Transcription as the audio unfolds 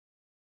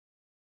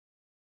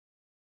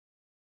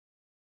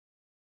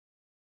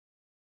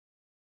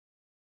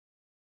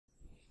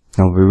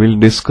Now we will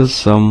discuss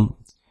some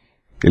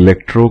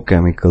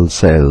electrochemical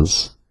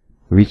cells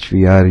which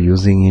we are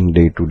using in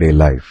day-to-day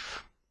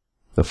life.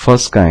 The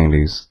first kind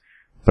is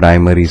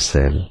primary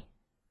cell.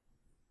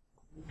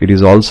 It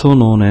is also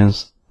known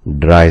as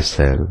dry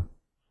cell,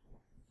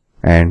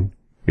 and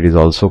it is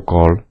also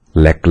called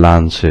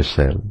Leclanche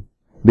cell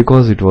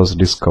because it was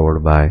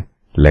discovered by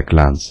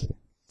Leclanche.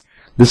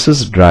 This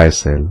is dry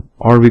cell,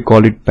 or we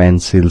call it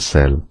pencil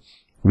cell.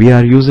 We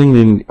are using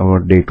in our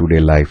day-to-day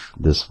life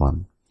this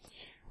one,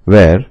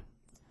 where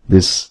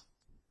this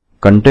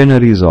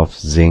container is of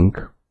zinc,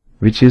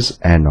 which is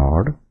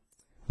anode.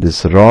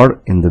 This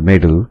rod in the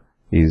middle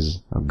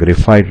is a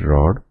graphite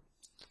rod.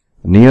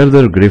 Near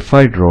the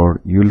graphite rod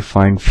you will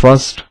find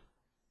first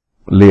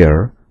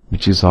layer,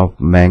 which is of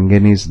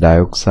manganese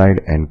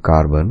dioxide and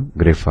carbon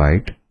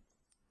graphite,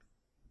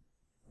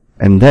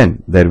 and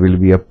then there will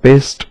be a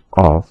paste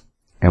of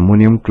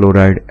ammonium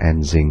chloride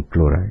and zinc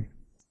chloride.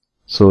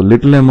 So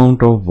little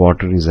amount of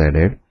water is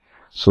added,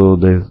 so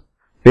the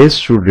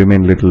paste should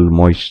remain little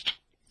moist,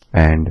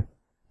 and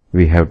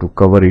we have to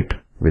cover it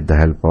with the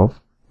help of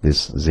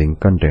this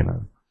zinc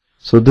container.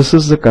 So this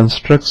is the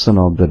construction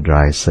of the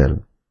dry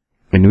cell,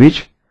 in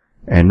which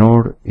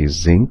anode is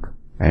zinc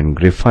and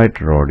graphite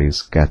rod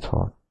is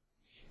cathode.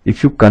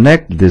 If you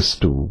connect these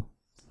two,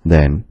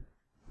 then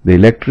the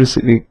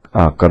electricity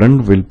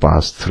current will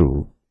pass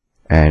through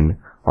and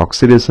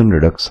oxidation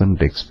reduction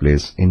takes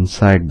place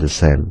inside the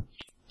cell.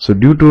 So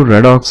due to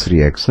redox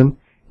reaction,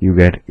 you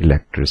get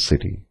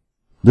electricity.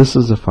 This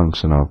is the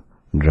function of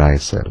dry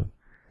cell.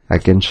 I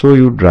can show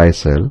you dry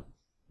cell.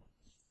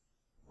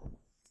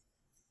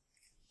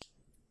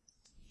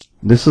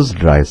 This is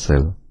dry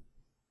cell.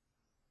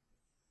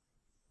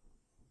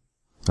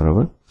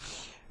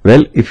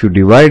 Well, if you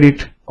divide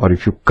it or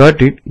if you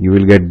cut it, you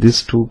will get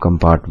these two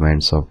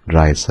compartments of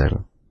dry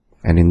cell.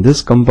 And in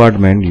this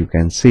compartment you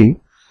can see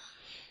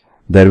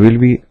there will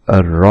be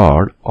a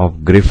rod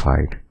of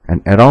graphite,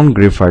 and around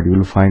graphite you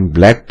will find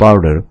black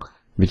powder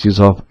which is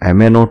of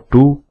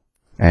MnO2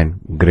 and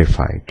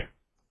graphite.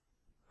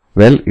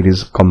 Well, it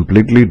is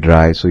completely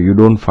dry, so you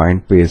don't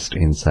find paste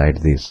inside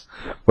this.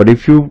 But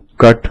if you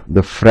cut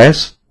the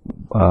fresh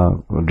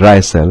dry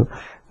cell,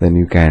 then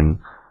you can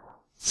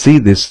see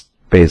this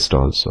paste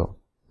also.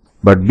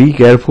 But be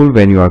careful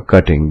when you are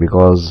cutting,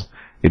 because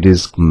it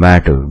is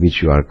metal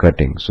which you are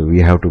cutting, so we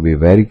have to be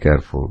very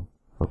careful.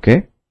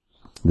 Okay,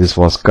 this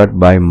was cut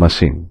by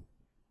machine.